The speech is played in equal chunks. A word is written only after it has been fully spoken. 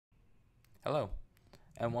Hello,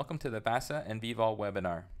 and welcome to the VASA and VVOL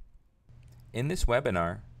webinar. In this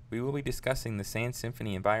webinar, we will be discussing the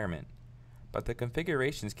SANsymphony environment, but the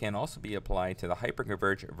configurations can also be applied to the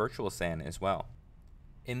hyperconverged virtual SAN as well.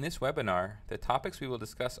 In this webinar, the topics we will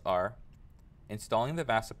discuss are installing the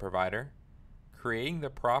VASA provider, creating the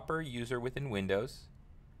proper user within Windows,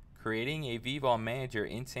 creating a VVOL manager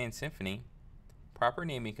in SANsymphony, proper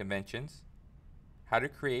naming conventions, how to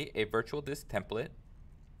create a virtual disk template,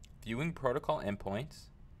 viewing protocol endpoints,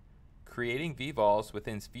 creating VVOLs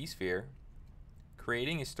within vSphere,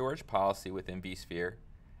 creating a storage policy within vSphere,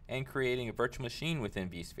 and creating a virtual machine within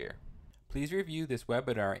vSphere. Please review this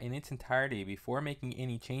webinar in its entirety before making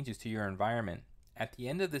any changes to your environment. At the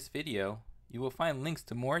end of this video, you will find links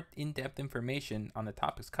to more in-depth information on the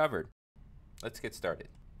topics covered. Let's get started.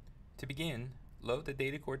 To begin, load the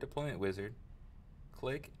DataCore Deployment Wizard,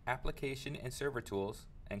 click Application and Server Tools,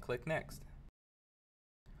 and click Next.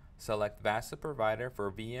 Select VASA Provider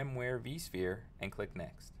for VMware vSphere and click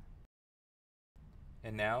Next.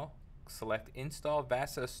 And now, select Install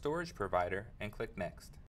VASA Storage Provider and click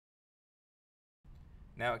Next.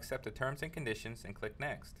 Now accept the terms and conditions and click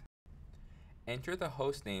Next. Enter the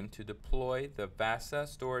hostname to deploy the VASA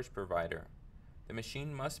Storage Provider. The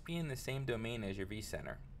machine must be in the same domain as your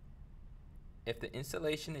vCenter. If the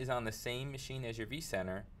installation is on the same machine as your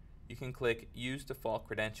vCenter, you can click Use Default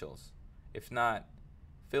Credentials. If not,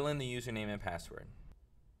 fill in the username and password.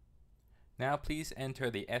 Now please enter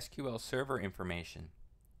the SQL Server information.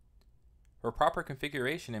 For proper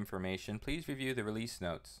configuration information, please review the release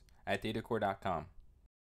notes at datacore.com.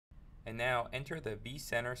 And now enter the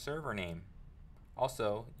vCenter server name.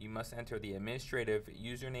 Also, you must enter the administrative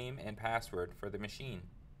username and password for the machine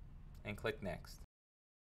and click Next.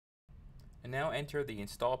 And now enter the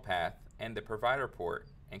install path and the provider port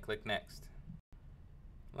and click Next.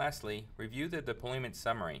 Lastly, review the deployment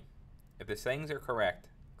summary. If the settings are correct,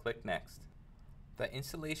 click Next. The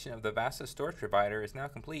installation of the VASA storage provider is now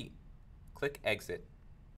complete. Click Exit.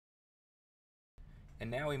 And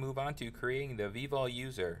now we move on to creating the VVOL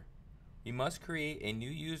user. We must create a new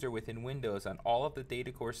user within Windows on all of the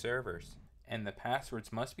DataCore servers, and the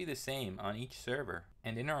passwords must be the same on each server.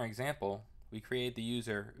 And in our example, we create the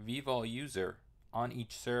user VVOL user on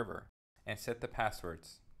each server and set the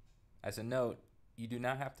passwords. As a note, you do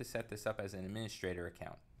not have to set this up as an administrator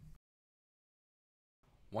account.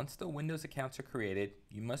 Once the Windows accounts are created,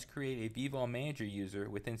 you must create a VVOL manager user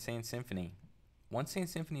within SANsymphony. Once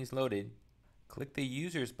SANsymphony is loaded, click the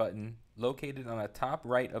Users button located on the top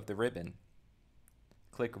right of the ribbon.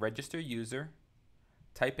 Click Register User,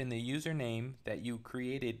 type in the username that you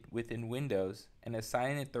created within Windows and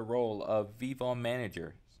assign it the role of VVOL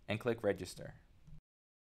Manager and click Register.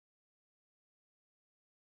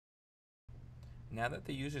 Now that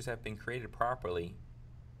the users have been created properly,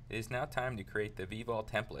 it is now time to create the VVOL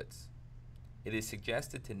templates. It is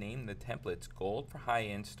suggested to name the templates Gold for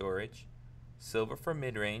high-end storage, Silver for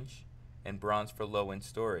mid-range, and Bronze for low-end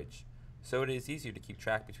storage, so it is easier to keep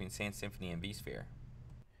track between SANsymphony and vSphere.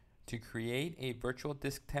 To create a virtual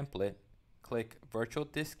disk template, click Virtual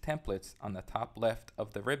Disk Templates on the top left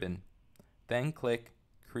of the ribbon, then click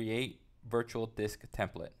Create Virtual Disk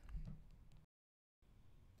Template.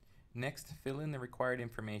 Next, fill in the required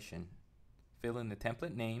information. Fill in the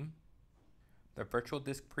template name, the virtual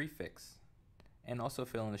disk prefix, and also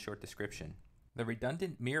fill in a short description. The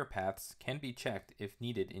redundant mirror paths can be checked if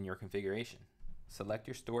needed in your configuration. Select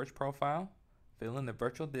your storage profile, fill in the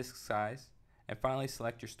virtual disk size, and finally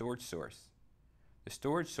select your storage source. The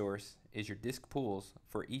storage source is your disk pools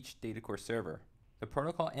for each DataCore server. The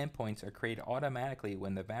protocol endpoints are created automatically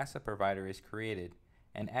when the VASA provider is created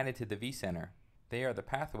and added to the vCenter. They are the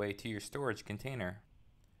pathway to your storage container.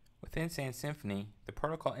 Within SANsymphony, the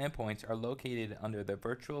protocol endpoints are located under the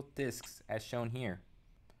virtual disks as shown here.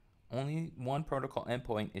 Only one protocol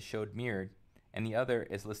endpoint is showed mirrored, and the other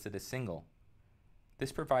is listed as single.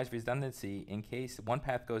 This provides redundancy in case one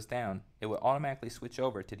path goes down, it will automatically switch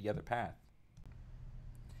over to the other path.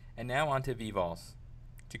 And now on to VVOLs.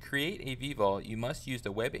 To create a VVOL, you must use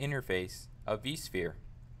the web interface of vSphere.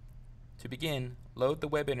 To begin, load the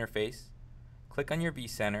web interface, click on your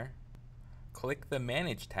vCenter, click the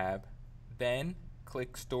Manage tab, then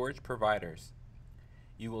click Storage Providers.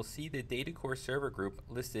 You will see the DataCore server group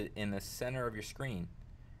listed in the center of your screen,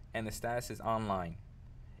 and the status is online.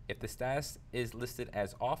 If the status is listed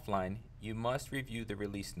as offline, you must review the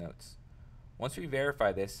release notes. Once we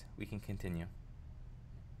verify this, we can continue.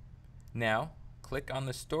 Now, click on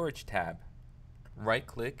the Storage tab.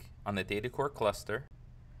 Right-click on the DataCore cluster,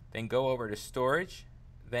 then go over to Storage,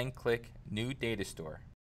 then click New Data Store.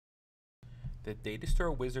 The Data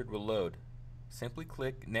Store wizard will load. simply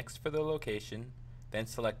click Next for the location, then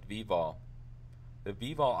select VVOL. The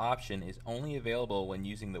VVOL option is only available when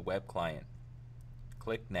using the web client.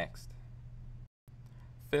 Click Next.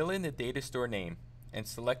 Fill in the data store name and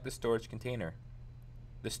select the storage container.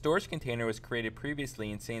 The storage container was created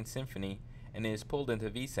previously in SANsymphony and is pulled into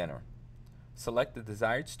vCenter. Select the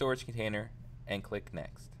desired storage container and click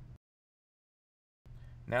Next.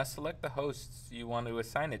 Now select the hosts you want to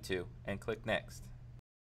assign it to and click Next.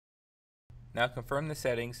 Now confirm the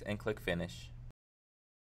settings and click Finish.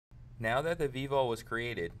 Now that the VVOL was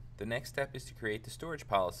created, the next step is to create the storage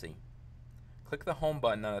policy. Click the Home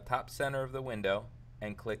button on the top center of the window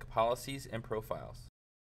and click Policies and Profiles.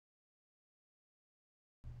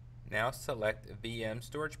 Now select VM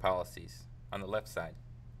Storage Policies on the left side.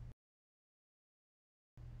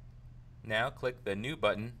 Now click the New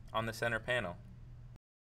button on the center panel.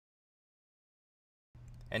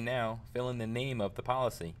 And now fill in the name of the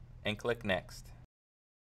policy and click Next.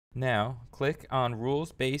 Now click on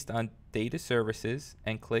Rules based on Data Services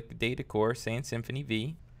and click Data Core SANsymphony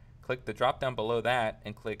V. Click the drop down below that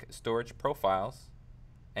and click Storage Profiles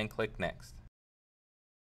and click Next.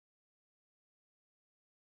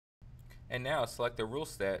 And now select the rule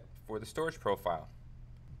set for the storage profile.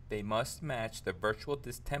 They must match the virtual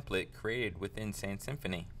disk template created within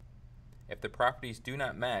SANsymphony. If the properties do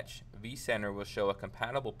not match, vCenter will show a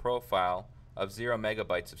compatible profile of 0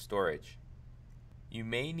 megabytes of storage. You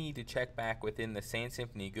may need to check back within the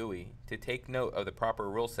SANsymphony GUI to take note of the proper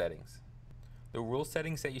rule settings. The rule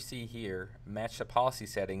settings that you see here match the policy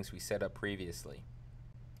settings we set up previously.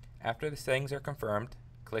 After the settings are confirmed,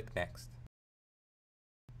 click Next.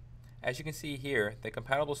 As you can see here, the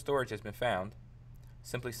compatible storage has been found.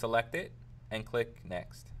 Simply select it and click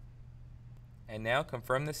Next. And now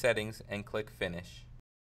confirm the settings and click Finish.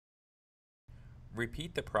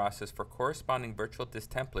 Repeat the process for corresponding virtual disk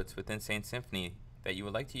templates within SANsymphony that you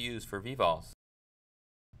would like to use for VVOLs.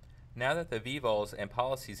 Now that the VVOLs and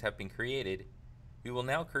policies have been created, we will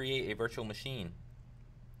now create a virtual machine.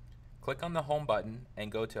 Click on the Home button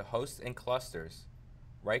and go to Hosts and Clusters.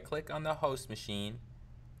 Right-click on the host machine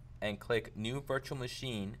and click New Virtual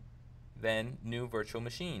Machine, then New Virtual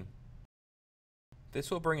Machine.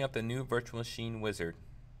 This will bring up the New Virtual Machine wizard.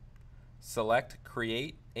 Select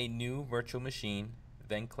Create a New Virtual Machine,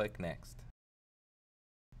 then click Next.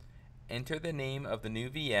 Enter the name of the new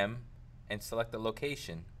VM and select the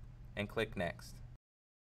location and click Next.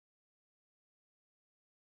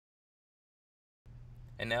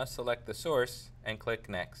 And now select the source and click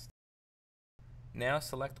Next. Now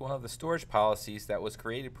select one of the storage policies that was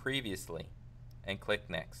created previously and click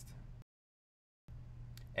Next.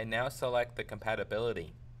 And now select the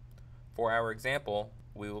compatibility. For our example,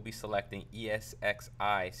 we will be selecting ESXi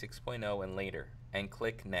 6.0 and later and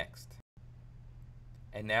click Next.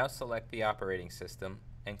 And now select the operating system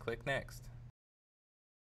and click Next.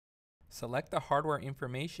 Select the hardware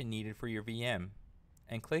information needed for your VM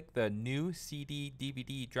and click the New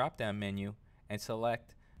CD/DVD drop-down menu and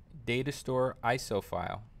select Data Store ISO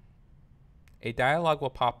file. A dialog will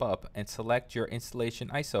pop up and select your installation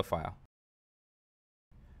ISO file.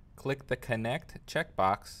 Click the Connect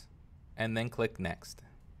checkbox and then click Next.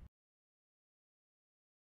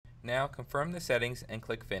 Now confirm the settings and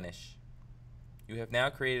click Finish. You have now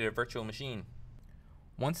created a virtual machine.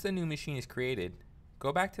 Once the new machine is created,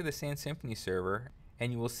 go back to the SANsymphony server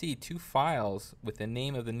and you will see two files with the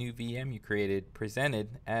name of the new VM you created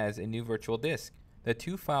presented as a new virtual disk. The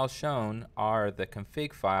two files shown are the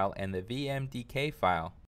config file and the vmdk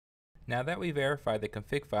file. Now that we verified the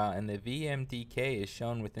config file and the vmdk is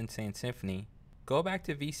shown within SANsymphony, go back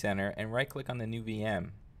to vCenter and right-click on the new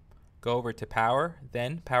VM. Go over to Power,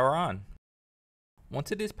 then Power On.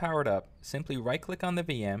 Once it is powered up, simply right-click on the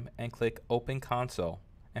VM and click Open Console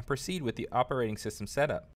and proceed with the operating system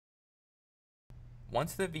setup.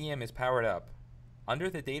 Once the VM is powered up, under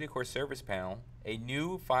the Data Core Service panel, a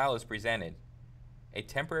new file is presented, a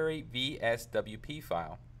temporary VSWP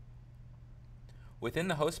file. Within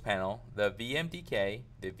the host panel, the VMDK,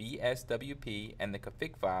 the VSWP, and the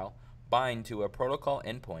config file bind to a protocol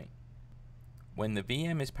endpoint. When the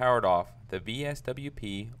VM is powered off, the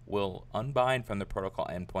VSWP will unbind from the protocol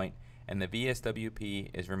endpoint and the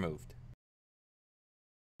VSWP is removed.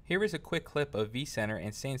 Here is a quick clip of vCenter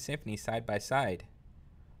and SANsymphony side by side.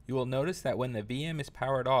 You will notice that when the VM is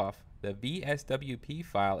powered off, the VSWP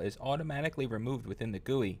file is automatically removed within the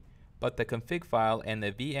GUI, but the config file and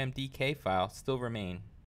the VMDK file still remain.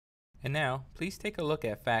 And now, please take a look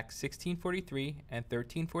at facts 1643 and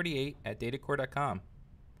 1348 at datacore.com.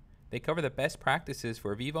 They cover the best practices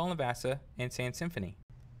for VVOL and VASA and SANsymphony.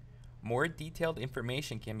 More detailed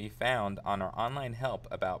information can be found on our online help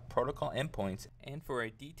about protocol endpoints, and for a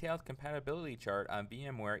detailed compatibility chart on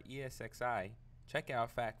VMware ESXi, check out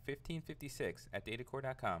FAQ 1556 at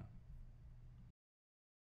datacore.com.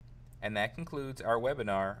 And that concludes our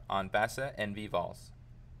webinar on VASA and VVOLs.